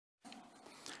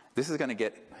This is going to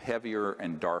get heavier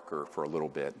and darker for a little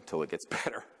bit until it gets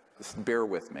better. Just bear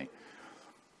with me.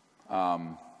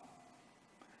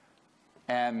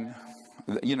 And,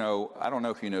 you know, I don't know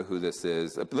if you know who this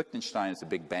is. Liechtenstein is a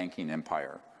big banking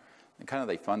empire. And kind of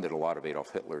they funded a lot of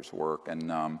Adolf Hitler's work. And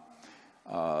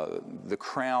the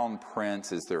crown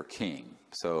prince is their king.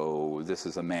 So this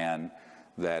is a man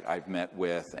that I've met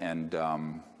with and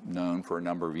known for a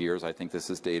number of years. I think this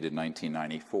is dated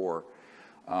 1994.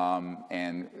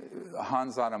 And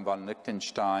Hans Adam von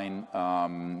Liechtenstein,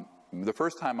 the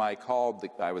first time I called,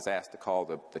 I was asked to call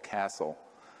the castle.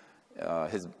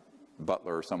 His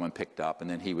butler or someone picked up, and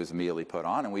then he was immediately put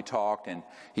on, and we talked, and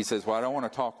he says, well, I don't want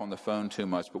to talk on the phone too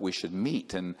much, but we should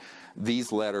meet. And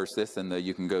these letters, this and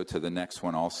you can go to the next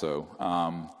one also.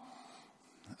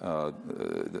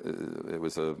 It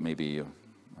was maybe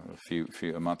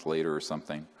a month later or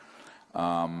something.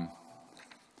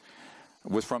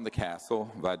 Was from the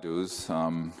castle, Vaduz,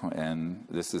 and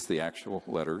this is the actual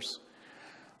letters.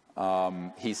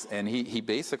 He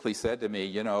basically said to me,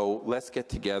 you know, let's get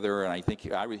together. And I think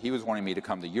he was wanting me to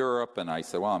come to Europe, and I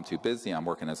said, well, I'm too busy. I'm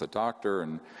working as a doctor.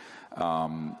 And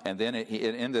then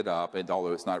it ended up, and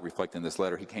although it's not reflected in this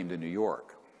letter, he came to New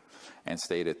York and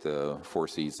stayed at the Four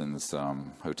Seasons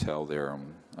Hotel there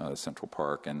in Central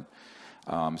Park. And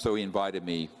so he invited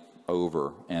me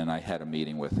over, and I had a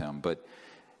meeting with him. But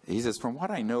he says, from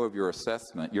what I know of your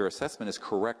assessment is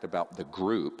correct about the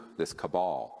group, this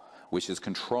cabal, which is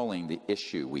controlling the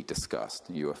issue we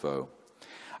discussed, UFO.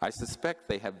 I suspect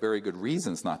they have very good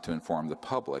reasons not to inform the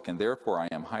public, and therefore I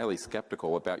am highly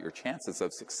skeptical about your chances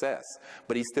of success.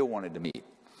 But he still wanted to meet.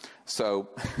 So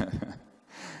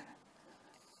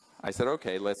I said,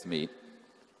 okay, let's meet.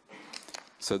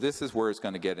 So this is where it's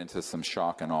going to get into some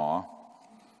shock and awe.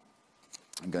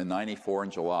 I'm going 94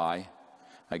 in July.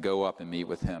 I go up and meet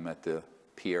with him at the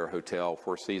Pierre Hotel,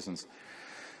 Four Seasons.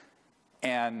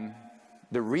 And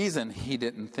the reason he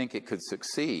didn't think it could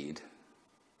succeed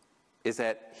is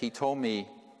that he told me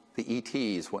the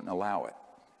ETs wouldn't allow it.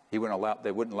 They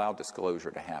wouldn't allow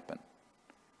disclosure to happen.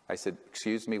 I said,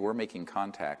 excuse me, we're making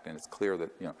contact, and it's clear that,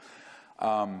 you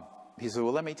know. He said,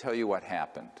 well, let me tell you what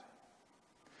happened.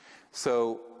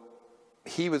 So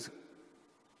he was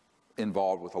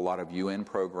involved with a lot of UN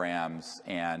programs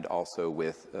and also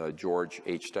with George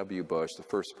H.W. Bush, the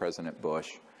first President Bush,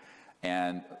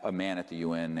 and a man at the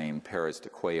UN named Perez de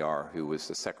Cuellar, who was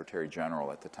the Secretary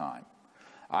General at the time.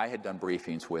 I had done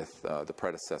briefings with the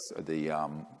predecessor,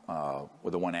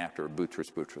 with the one after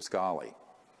Boutros Boutros-Ghali.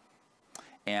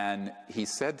 And he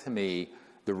said to me,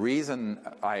 the reason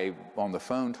I, on the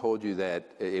phone, told you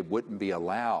that it wouldn't be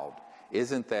allowed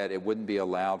isn't that it wouldn't be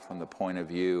allowed from the point of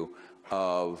view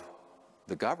of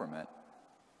the government,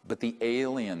 but the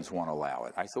aliens won't allow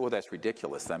it. I said, well, that's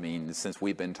ridiculous. I mean, since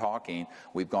we've been talking,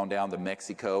 we've gone down to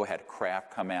Mexico, had a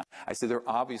craft come out. I said, they're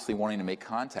obviously wanting to make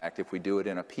contact if we do it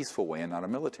in a peaceful way and not a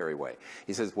military way.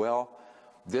 He says, well,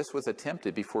 this was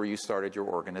attempted before you started your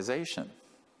organization.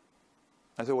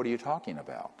 I said, what are you talking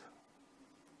about?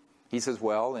 He says,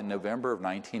 well, in November of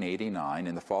 1989,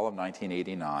 in the fall of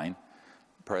 1989,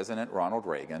 President Ronald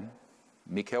Reagan,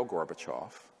 Mikhail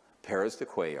Gorbachev, Perez de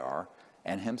Cuellar,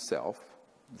 and himself,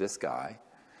 this guy,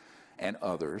 and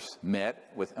others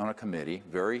met on a committee,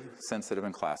 very sensitive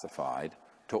and classified,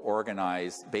 to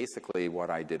organize basically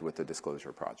what I did with the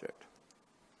Disclosure Project,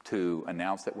 to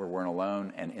announce that we weren't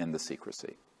alone and end the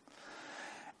secrecy.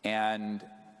 And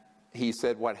he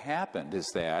said what happened is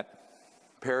that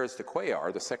Perez de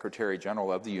Cuellar, the Secretary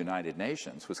General of the United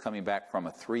Nations, was coming back from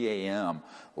a 3 a.m.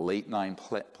 late night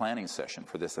planning session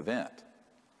for this event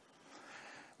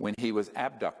when he was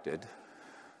abducted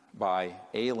by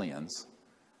aliens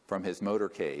from his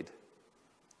motorcade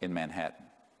in Manhattan.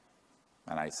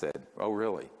 And I said, oh,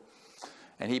 really?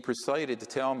 And he proceeded to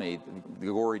tell me the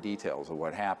gory details of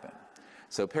what happened.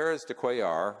 So Perez de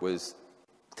Cuellar was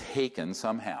taken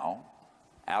somehow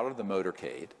out of the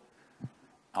motorcade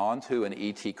onto an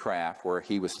ET craft where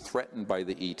he was threatened by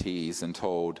the ETs and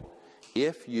told,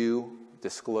 if you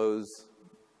disclose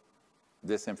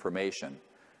this information,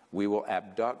 we will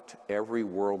abduct every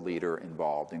world leader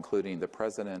involved, including the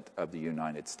President of the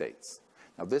United States.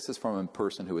 Now, this is from a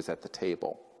person who was at the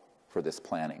table for this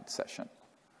planning session.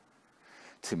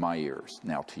 To my ears,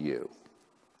 now to you.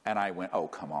 And I went, oh,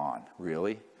 come on,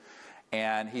 really?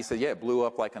 And he said, yeah, it blew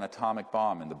up like an atomic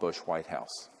bomb in the Bush White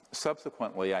House.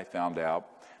 Subsequently, I found out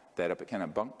that up at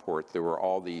Kennebunkport, there were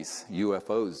all these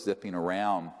UFOs zipping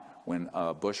around when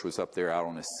Bush was up there out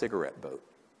on his cigarette boat.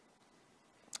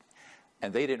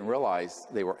 And they didn't realize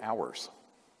they were ours.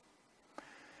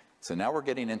 So now we're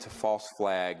getting into false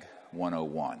flag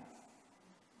 101.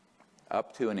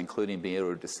 up to and including being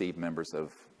able to deceive members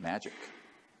of magic.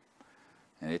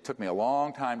 And it took me a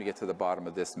long time to get to the bottom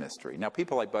of this mystery. Now,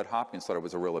 people like Bud Hopkins thought it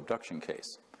was a real abduction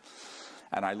case.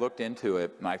 And I looked into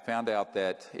it, and I found out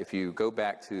that if you go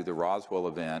back to the Roswell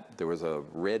event, there was a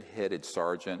red-headed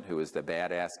sergeant who was the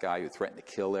badass guy who threatened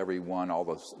to kill everyone, all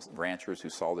those ranchers who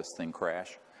saw this thing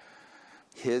crash.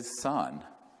 His son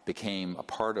became a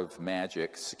part of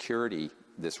Magic security,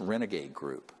 this renegade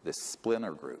group, this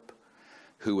splinter group,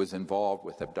 who was involved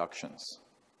with abductions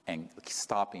and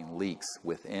stopping leaks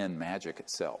within Magic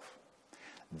itself.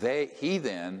 He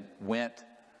then went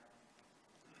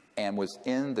and was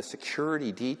in the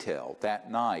security detail that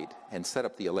night and set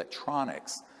up the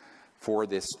electronics for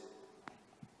this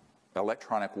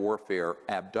electronic warfare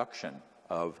abduction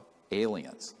of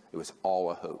aliens. It was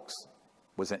all a hoax.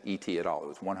 It wasn't ET at all. It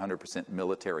was 100%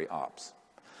 military ops.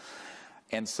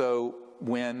 And so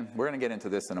we're going to get into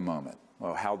this in a moment,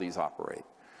 well, how these operate.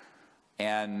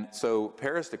 And so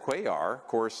Paris de Cuellar, of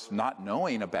course, not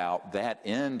knowing about that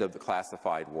end of the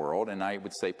classified world, and I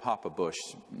would say Papa Bush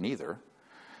neither,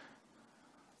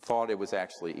 thought it was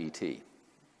actually ET.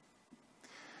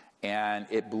 And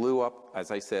it blew up,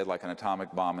 as I said, like an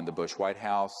atomic bomb in the Bush White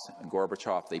House. And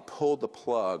Gorbachev, they pulled the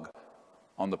plug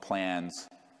on the plans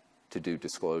to do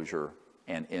disclosure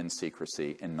and end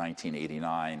secrecy in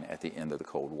 1989 at the end of the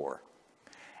Cold War.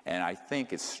 And I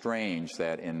think it's strange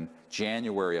that in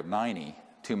January of 90,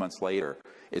 2 months later,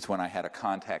 it's when I had a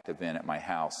contact event at my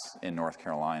house in North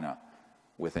Carolina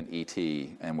with an ET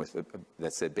and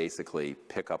that said basically,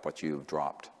 pick up what you've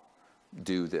dropped.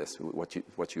 Do this,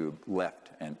 what you left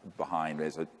and behind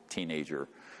as a teenager.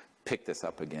 Pick this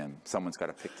up again. Someone's got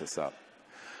to pick this up.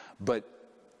 But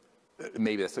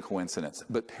maybe that's a coincidence.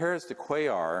 But Paris de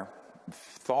Cuellar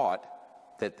thought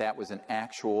that that was an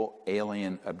actual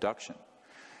alien abduction.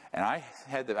 And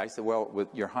I said, well, with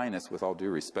Your Highness, with all due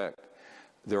respect,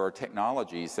 there are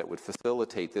technologies that would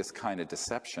facilitate this kind of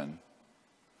deception.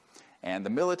 And the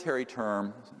military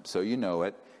term, so you know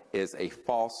it, is a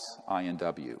false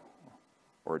INW,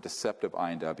 or a deceptive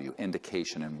INW,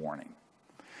 indication and warning.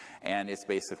 And it's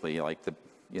basically like the,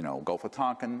 Gulf of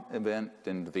Tonkin event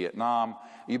in Vietnam.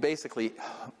 You basically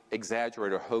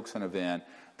exaggerate or hoax an event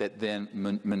that then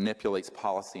manipulates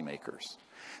policymakers.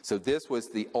 So this was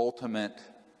the ultimate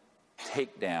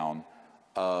takedown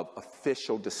of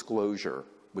official disclosure,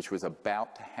 which was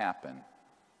about to happen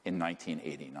in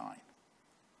 1989.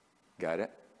 Got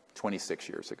it? 26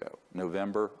 years ago,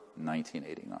 November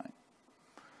 1989.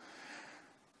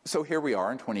 So here we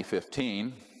are in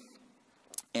 2015,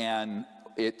 and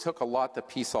it took a lot to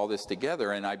piece all this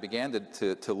together, and I began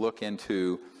to look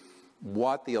into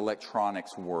what the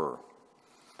electronics were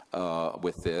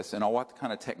with this and what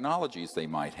kind of technologies they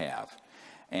might have.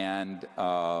 And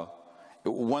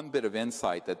one bit of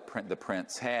insight that the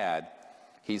prince had,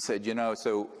 he said,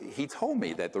 so he told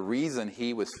me that the reason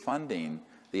he was funding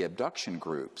the abduction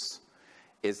groups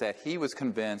is that he was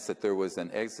convinced that there was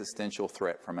an existential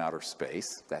threat from outer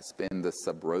space. That's been the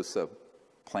Sub Rosa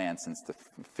plan since the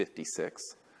 56.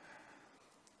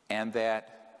 And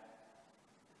that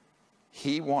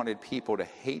he wanted people to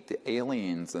hate the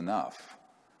aliens enough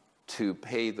to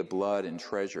pay the blood and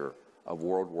treasure of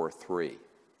World War III.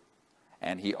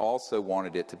 And he also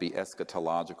wanted it to be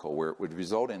eschatological, where it would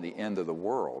result in the end of the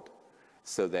world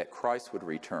so that Christ would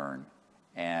return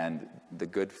and the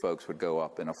good folks would go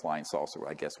up in a flying saucer,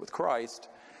 I guess, with Christ.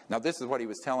 Now, this is what he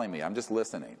was telling me. I'm just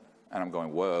listening. And I'm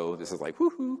going, whoa, this is like,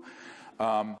 woohoo.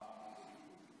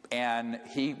 And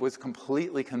he was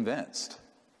completely convinced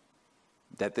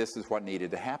that this is what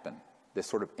needed to happen. This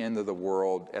sort of end of the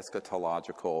world,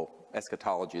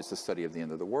 eschatology is the study of the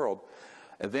end of the world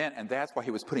event, and that's why he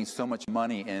was putting so much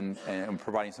money in and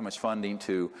providing so much funding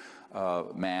to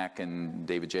Mac and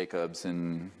David Jacobs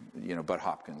and Bud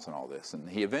Hopkins and all this. And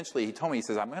he told me, he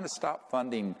says, I'm going to stop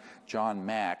funding John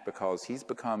Mack because he's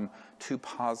become too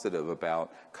positive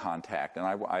about contact, and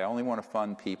I only want to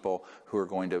fund people who are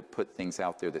going to put things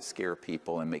out there that scare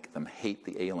people and make them hate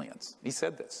the aliens. He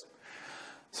said this.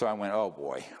 So I went, oh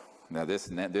boy. Now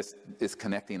this is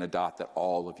connecting a dot that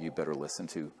all of you better listen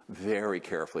to very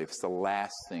carefully. It's the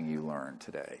last thing you learn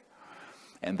today.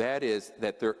 And that is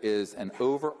that there is an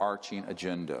overarching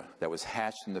agenda that was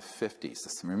hatched in the 50s.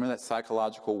 Remember that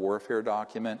psychological warfare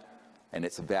document and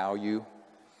its value?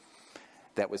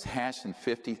 That was hatched in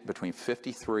between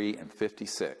 53 and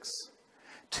 56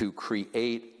 to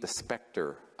create the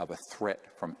specter of a threat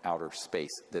from outer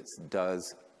space that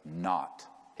does not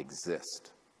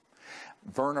exist.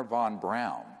 Wernher von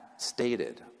Braun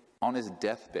stated on his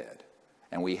deathbed,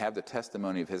 and we have the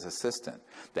testimony of his assistant,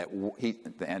 that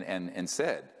and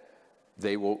said,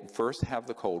 they will first have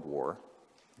the Cold War,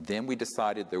 Then we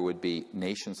decided there would be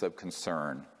nations of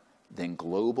concern, then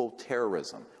global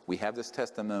terrorism. We have this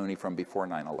testimony from before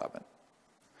 9/11.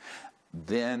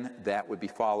 Then that would be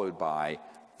followed by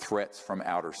threats from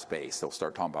outer space. They'll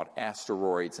start talking about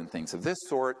asteroids and things of this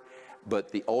sort,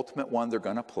 but the ultimate one they're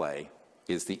going to play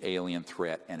is the alien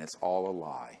threat, and it's all a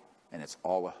lie, and it's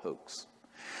all a hoax.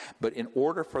 But in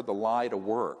order for the lie to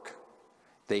work,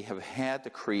 they have had to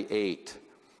create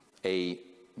a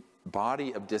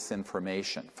body of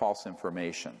disinformation, false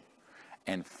information,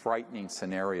 and frightening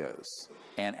scenarios,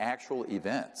 and actual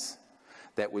events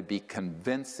that would be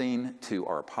convincing to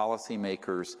our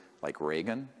policymakers like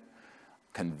Reagan,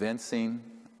 convincing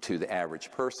to the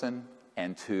average person,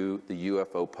 and to the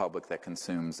UFO public that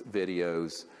consumes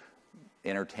videos,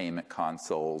 entertainment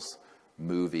consoles,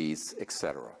 movies,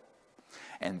 etc.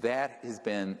 And that has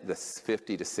been the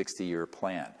 50 to 60 year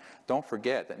plan. Don't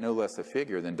forget that no less a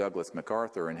figure than Douglas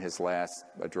MacArthur in his last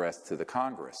address to the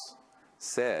Congress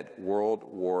said World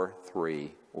War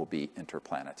III will be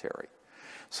interplanetary.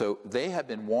 So they have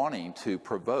been wanting to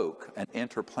provoke an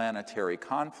interplanetary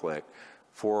conflict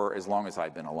for as long as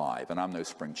I've been alive, and I'm no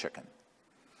spring chicken.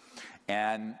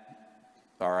 And,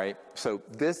 all right, so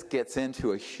this gets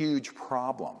into a huge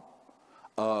problem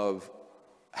of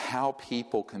how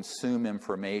people consume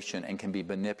information and can be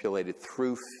manipulated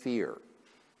through fear.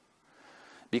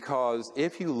 Because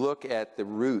if you look at the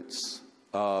roots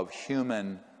of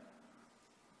human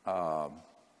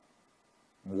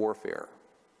warfare,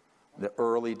 the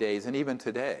early days, and even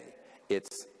today,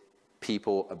 it's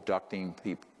people abducting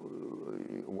people,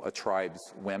 a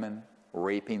tribe's women,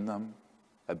 raping them,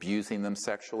 abusing them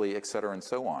sexually, etc., and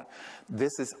so on.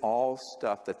 This is all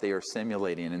stuff that they are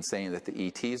simulating and saying that the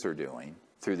ETs are doing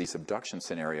through these abduction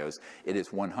scenarios. It is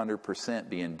 100%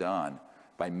 being done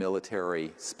by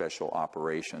military special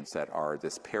operations that are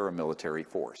this paramilitary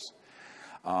force.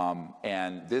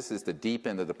 And this is the deep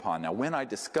end of the pond. Now, when I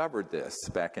discovered this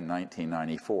back in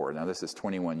 1994, now this is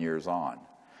 21 years on,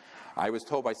 I was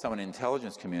told by someone in the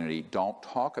intelligence community, don't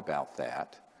talk about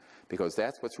that, because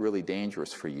that's what's really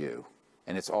dangerous for you.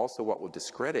 And it's also what will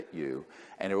discredit you,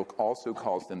 and it will also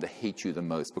cause them to hate you the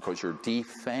most, because you're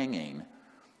defanging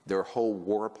their whole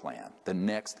war plan. The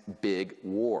next big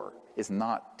war is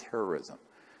not terrorism,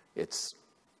 it's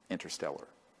interstellar.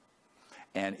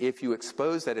 And if you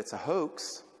expose that it's a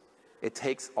hoax, it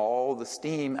takes all the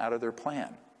steam out of their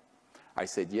plan. I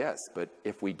said, yes, but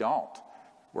if we don't,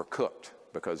 we're cooked,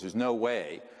 because there's no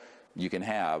way you can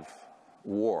have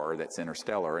war that's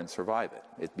interstellar and survive it.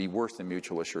 It'd be worse than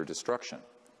mutual assured destruction,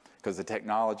 because the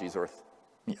technologies are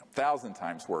 1,000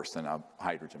 times worse than a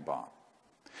hydrogen bomb.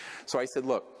 So I said,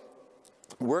 look,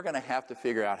 we're going to have to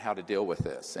figure out how to deal with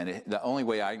this. And the only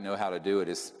way I know how to do it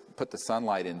is put the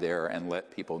sunlight in there and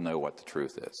let people know what the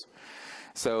truth is.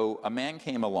 So a man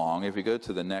came along. If we go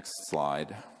to the next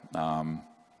slide.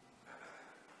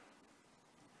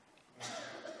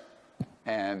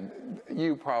 And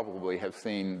you probably have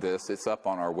seen this. It's up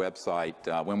on our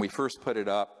website. When we first put it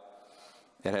up,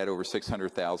 it had over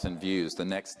 600,000 views. The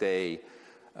next day,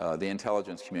 the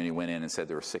intelligence community went in and said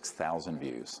there were 6,000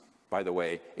 views. By the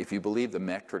way, if you believe the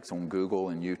metrics on Google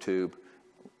and YouTube,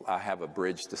 I have a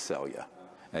bridge to sell you.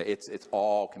 It's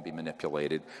all can be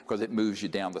manipulated because it moves you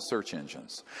down the search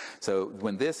engines. So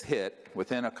when this hit,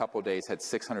 within a couple of days, had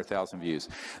 600,000 views.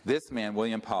 This man,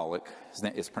 William Pollack, his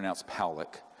name is pronounced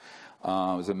Powlick,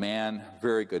 was a man,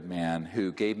 very good man,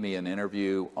 who gave me an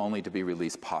interview only to be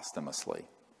released posthumously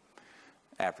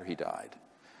after he died.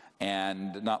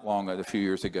 And not long, a few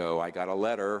years ago, I got a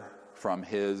letter from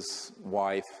his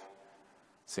wife,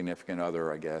 significant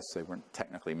other, I guess, they weren't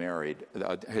technically married,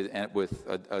 with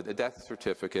a death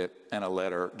certificate and a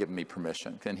letter giving me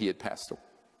permission, and he had passed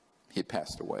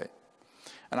away.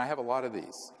 And I have a lot of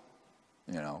these,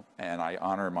 and I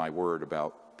honor my word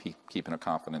about keeping a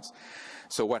confidence.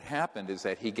 So what happened is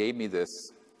that he gave me this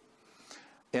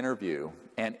interview,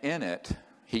 and in it,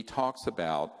 he talks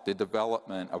about the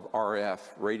development of RF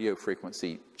radio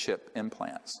frequency chip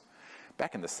implants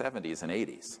back in the 70s and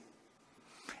 80s.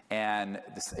 And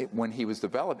when he was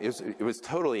developing, it was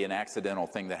totally an accidental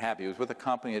thing that happened. He was with a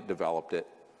company that developed it.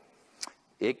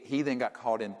 He then got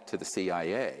called into the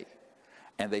CIA,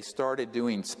 and they started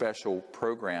doing special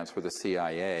programs for the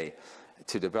CIA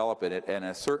to develop it. And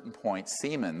at a certain point,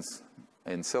 Siemens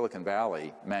in Silicon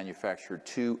Valley manufactured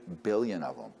 2 billion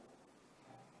of them,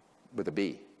 with a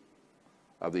B,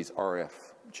 of these RF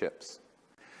chips.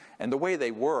 And the way they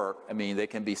work, I mean, they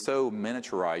can be so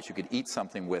miniaturized, you could eat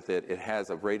something with it, it has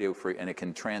a radio and it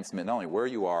can transmit not only where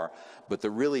you are, but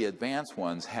the really advanced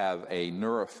ones have a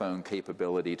neurophone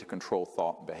capability to control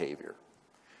thought and behavior.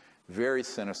 Very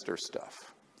sinister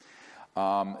stuff.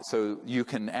 So you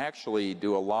can actually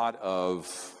do a lot of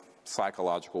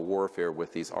psychological warfare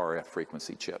with these RF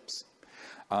frequency chips.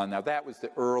 Now that was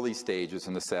the early stages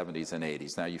in the 70s and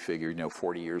 80s. Now you figure,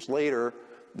 40 years later,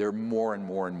 they're more and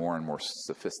more and more and more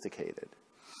sophisticated.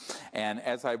 And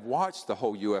as I've watched the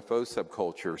whole UFO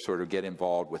subculture sort of get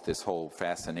involved with this whole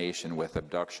fascination with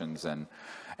abductions and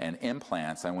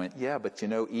implants, I went, yeah, but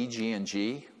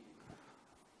EG&G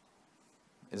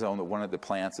is on one of the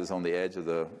plants is on the edge of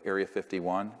the Area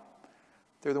 51.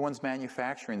 They're the ones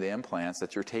manufacturing the implants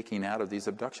that you're taking out of these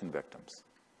abduction victims.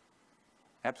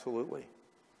 Absolutely.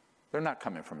 They're not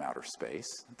coming from outer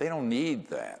space. They don't need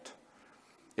that.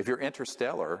 If you're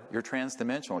interstellar, you're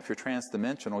transdimensional. If you're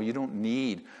transdimensional, you don't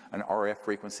need an RF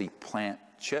frequency plant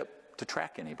chip to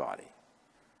track anybody,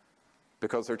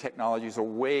 because their technologies are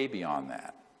way beyond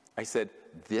that. I said,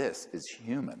 this is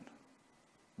human,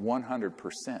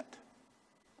 100%.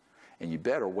 And you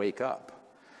better wake up.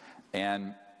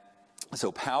 And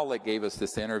so Powlett gave us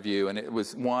this interview, and it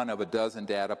was one of a dozen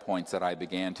data points that I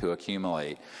began to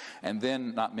accumulate. And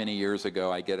then, not many years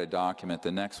ago, I get a document,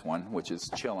 the next one, which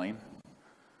is chilling.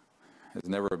 Has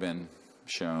never been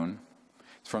shown.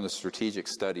 It's from the Strategic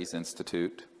Studies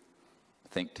Institute,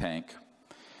 think tank,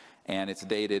 and it's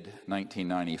dated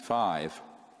 1995.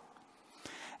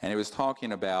 And it was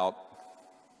talking about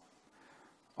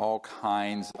all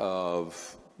kinds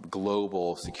of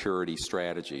global security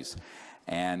strategies.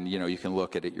 And, you can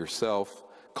look at it yourself.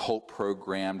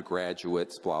 Cult-programmed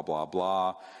graduates, blah, blah,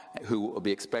 blah, who will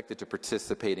be expected to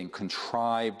participate in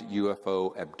contrived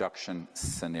UFO abduction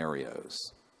scenarios.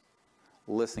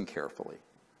 Listen carefully.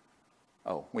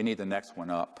 Oh, we need the next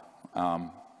one up.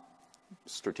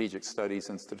 Strategic Studies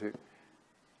Institute.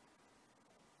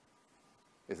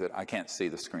 Is it? I can't see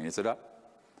the screen. Is it up?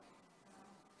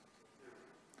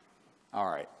 All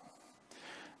right.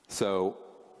 So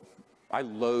I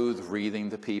loathe reading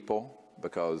to people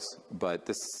but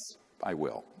this I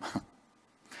will.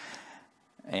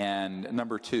 And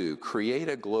number 2, create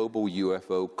a global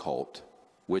UFO cult,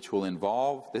 which will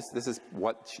involve, this is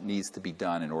what needs to be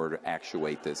done in order to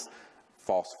actuate this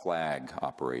false flag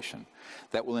operation,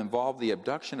 that will involve the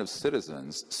abduction of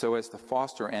citizens so as to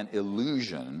foster an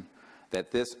illusion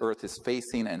that this Earth is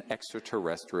facing an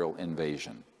extraterrestrial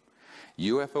invasion.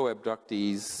 UFO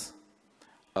abductees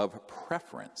of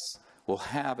preference will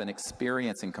have an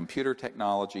experience in computer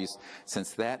technologies,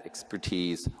 since that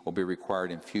expertise will be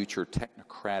required in future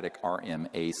technocratic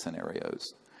RMA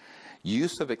scenarios.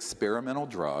 Use of experimental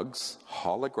drugs,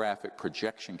 holographic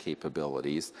projection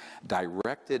capabilities,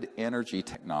 directed energy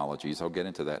technologies, I'll get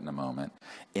into that in a moment,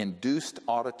 induced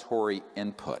auditory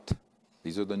input.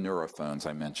 These are the neurophones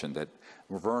I mentioned that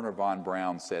Wernher von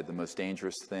Braun said the most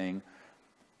dangerous thing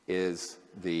is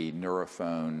the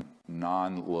neurophone,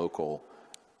 non-local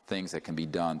things that can be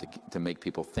done to make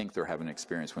people think they're having an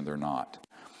experience when they're not.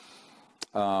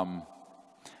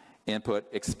 Input,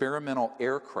 experimental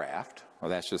aircraft, well,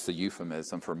 that's just a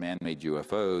euphemism for man-made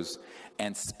UFOs,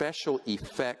 and special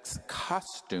effects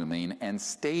costuming and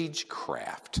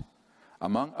stagecraft,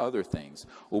 among other things,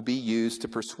 will be used to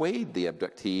persuade the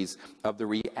abductees of the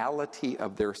reality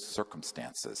of their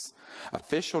circumstances.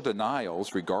 Official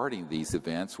denials regarding these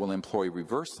events will employ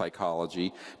reverse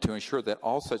psychology to ensure that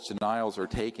all such denials are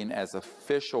taken as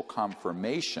official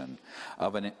confirmation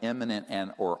of an imminent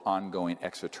and/or ongoing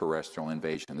extraterrestrial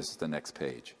invasion. This is the next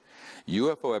page.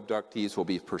 UFO abductees will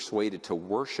be persuaded to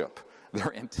worship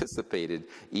their anticipated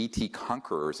ET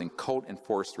conquerors in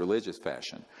cult-enforced religious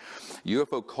fashion.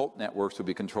 UFO cult networks will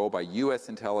be controlled by U.S.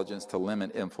 intelligence to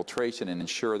limit infiltration and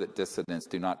ensure that dissidents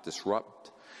do not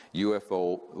disrupt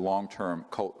UFO long-term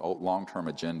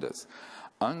agendas.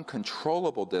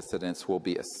 Uncontrollable dissidents will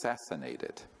be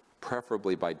assassinated,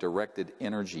 preferably by directed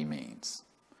energy means.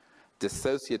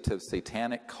 Dissociative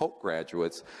satanic cult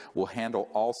graduates will handle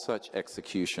all such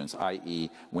executions, i.e.,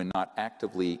 when not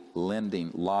actively lending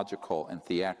logical and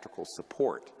theatrical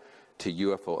support to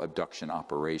UFO abduction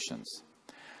operations.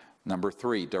 Number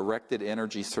 3, directed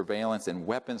energy surveillance and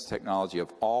weapons technology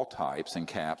of all types and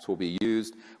caps will be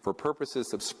used for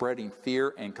purposes of spreading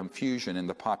fear and confusion in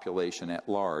the population at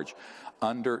large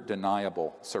under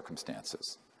deniable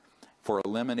circumstances, for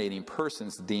eliminating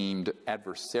persons deemed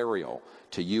adversarial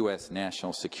to U.S.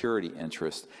 national security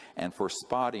interests, and for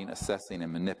spotting, assessing,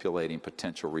 and manipulating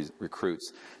potential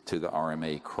recruits to the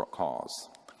RMA cause.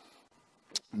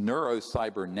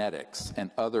 Neurocybernetics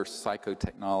and other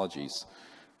psychotechnologies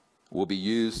will be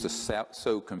used to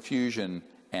sow confusion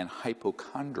and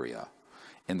hypochondria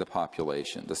in the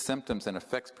population. The symptoms and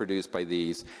effects produced by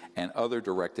these and other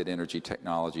directed energy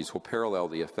technologies will parallel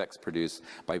the effects produced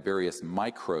by various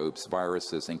microbes,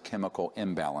 viruses, and chemical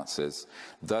imbalances,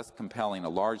 thus compelling a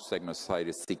large segment of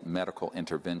society to seek medical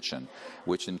intervention,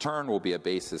 which in turn will be a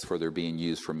basis for their being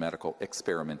used for medical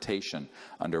experimentation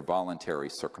under voluntary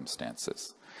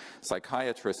circumstances.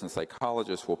 Psychiatrists and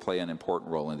psychologists will play an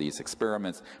important role in these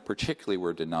experiments, particularly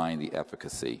where denying the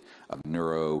efficacy of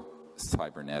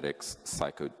cybernetics,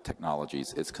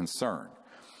 psychotechnologies is concerned.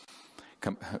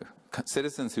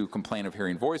 Citizens who complain of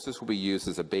hearing voices will be used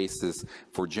as a basis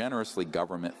for generously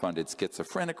government-funded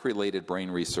schizophrenic-related brain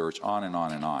research, on and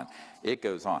on and on. It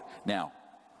goes on. Now,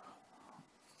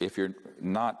 if you're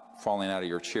not falling out of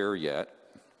your chair yet,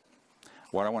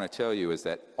 what I want to tell you is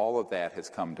that all of that has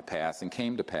come to pass and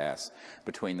came to pass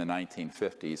between the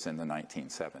 1950s and the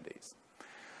 1970s.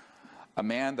 A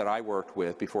man that I worked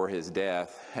with before his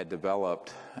death had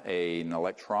developed an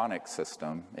electronic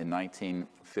system in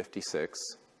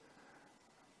 1956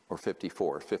 or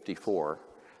 54,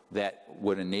 that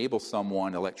would enable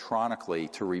someone electronically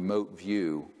to remote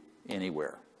view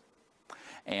anywhere,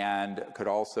 and could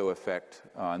also affect,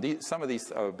 some of these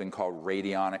have been called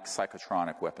radionic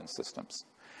psychotronic weapon systems,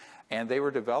 and they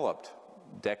were developed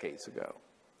decades ago.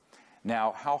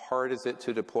 Now, how hard is it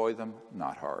to deploy them?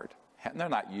 Not hard. They're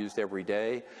not used every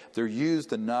day. They're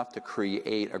used enough to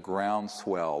create a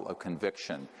groundswell of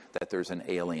conviction that there's an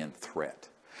alien threat.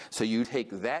 So you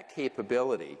take that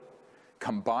capability,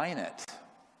 combine it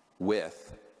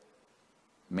with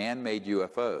man-made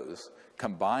UFOs,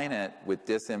 combine it with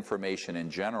disinformation in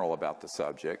general about the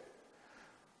subject,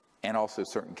 and also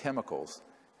certain chemicals,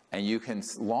 and you can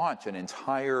launch an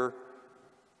entire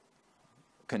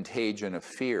contagion of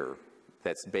fear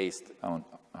that's based on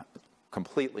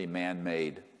completely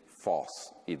man-made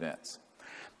false events.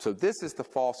 So this is the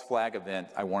false flag event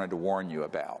I wanted to warn you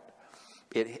about.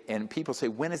 And people say,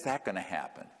 when is that going to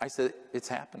happen? I said, it's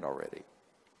happened already.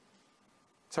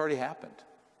 It's already happened.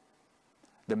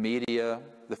 The media,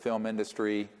 the film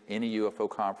industry, any UFO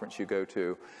conference you go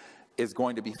to is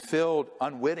going to be filled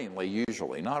unwittingly,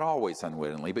 usually, not always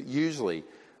unwittingly, but usually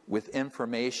with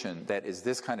information that is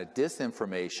this kind of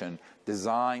disinformation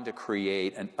designed to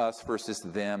create an us versus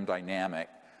them dynamic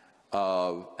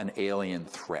of an alien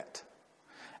threat.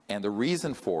 And the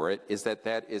reason for it is that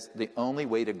that is the only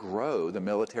way to grow the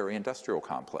military-industrial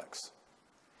complex.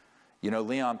 You know,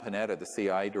 Leon Panetta, the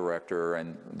CIA director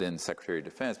and then Secretary of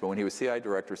Defense, but when he was CIA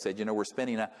director, said, you know, we're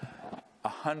spending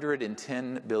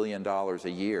 $110 billion a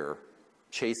year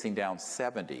chasing down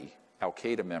 70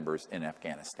 al-Qaeda members in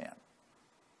Afghanistan.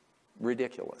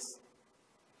 Ridiculous.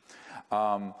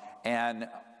 And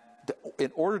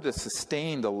in order to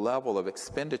sustain the level of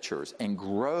expenditures and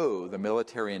grow the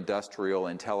military-industrial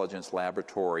intelligence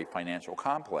laboratory financial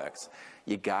complex,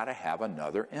 you got to have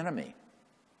another enemy.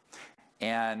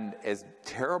 And as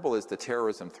terrible as the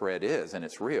terrorism threat is, and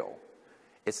it's real,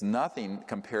 it's nothing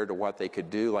compared to what they could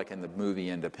do, like in the movie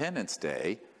Independence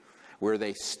Day, where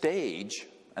they stage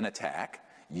an attack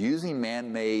using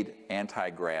man-made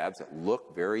anti-gravs that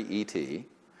look very ET,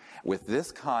 with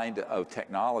this kind of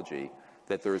technology,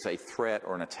 that there's a threat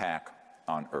or an attack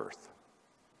on Earth.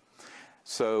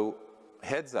 So,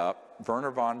 heads up,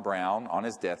 Wernher von Braun, on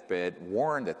his deathbed,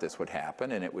 warned that this would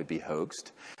happen and it would be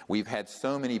hoaxed. We've had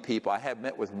so many people. I have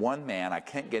met with one man, I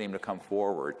can't get him to come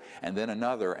forward, and then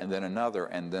another, and then another,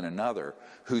 and then another,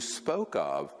 who spoke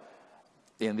of,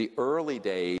 in the early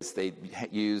days, they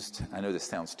used, I know this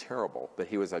sounds terrible, but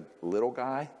he was a little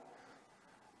guy,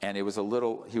 and it was a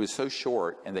little, he was so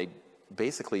short, and they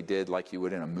basically did like you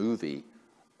would in a movie,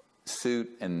 suit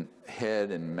and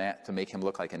head and mat to make him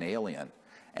look like an alien.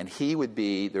 And he would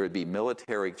be, there would be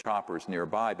military choppers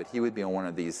nearby, but he would be on one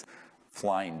of these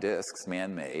flying discs,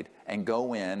 man-made, and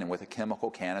go in and with a chemical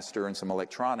canister and some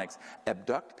electronics,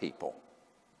 abduct people.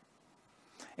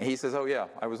 And he says, oh yeah,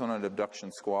 I was on an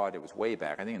abduction squad. It was way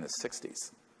back, I think in the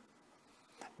 60s.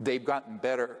 They've gotten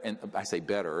better, and I say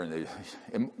better, and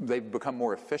they've become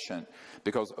more efficient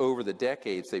because over the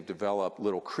decades they've developed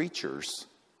little creatures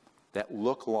that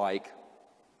look like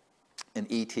an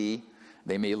ET.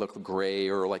 They may look gray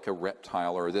or like a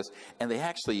reptile or this, and they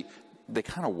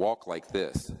kind of walk like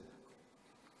this.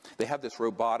 They have this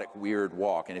robotic, weird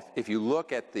walk, and if you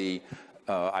look at the,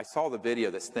 I saw the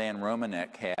video that Stan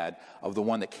Romanek had of the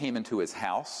one that came into his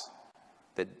house,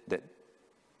 that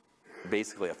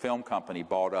basically a film company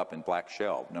bought up in Black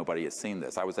Shelf. Nobody has seen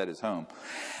this. I was at his home.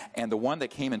 And the one that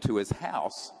came into his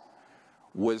house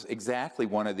was exactly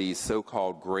one of these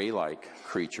so-called gray-like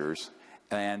creatures.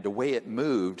 And the way it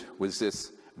moved was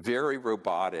this very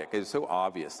robotic. It was so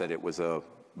obvious that it was a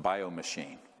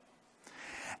biomachine.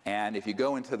 And if you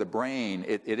go into the brain,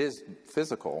 it is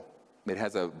physical. It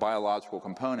has a biological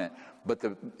component, but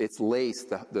it's laced,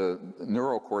 the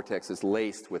neural cortex is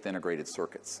laced with integrated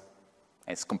circuits.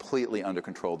 And it's completely under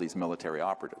control of these military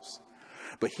operatives.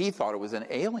 But he thought it was an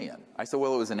alien. I said,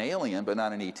 well, it was an alien, but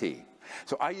not an ET.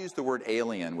 So I used the word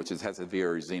alien, which has a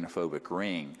very xenophobic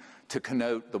ring, to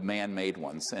connote the man-made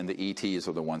ones, and the ETs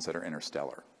are the ones that are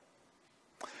interstellar.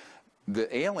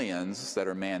 The aliens that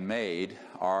are man-made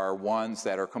are ones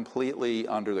that are completely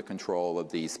under the control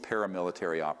of these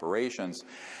paramilitary operations.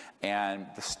 And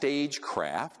the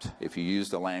stagecraft, if you use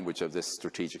the language of this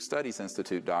Strategic Studies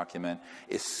Institute document,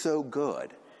 is so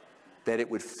good that it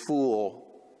would fool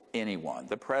anyone.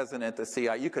 The president, the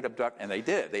CIA, you could abduct, and they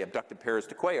did. They abducted Pérez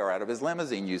de Cuellar out of his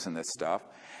limousine using this stuff,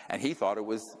 and he thought it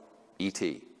was ET.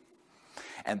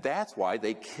 And that's why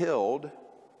they killed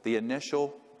the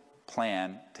initial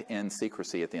plan to end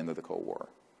secrecy at the end of the Cold War.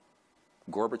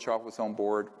 Gorbachev was on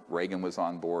board, Reagan was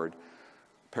on board,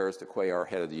 Pérez de Cuellar,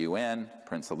 head of the UN,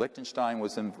 Prince of Liechtenstein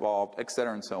was involved, et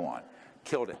cetera, and so on.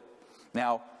 Killed it.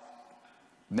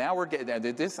 Now we're getting,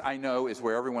 this I know is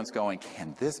where everyone's going,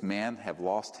 can this man have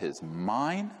lost his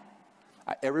mind?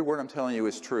 Every word I'm telling you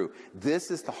is true.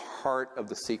 This is the heart of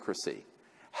the secrecy.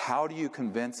 How do you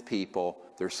convince people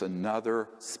there's another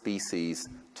species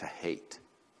to hate?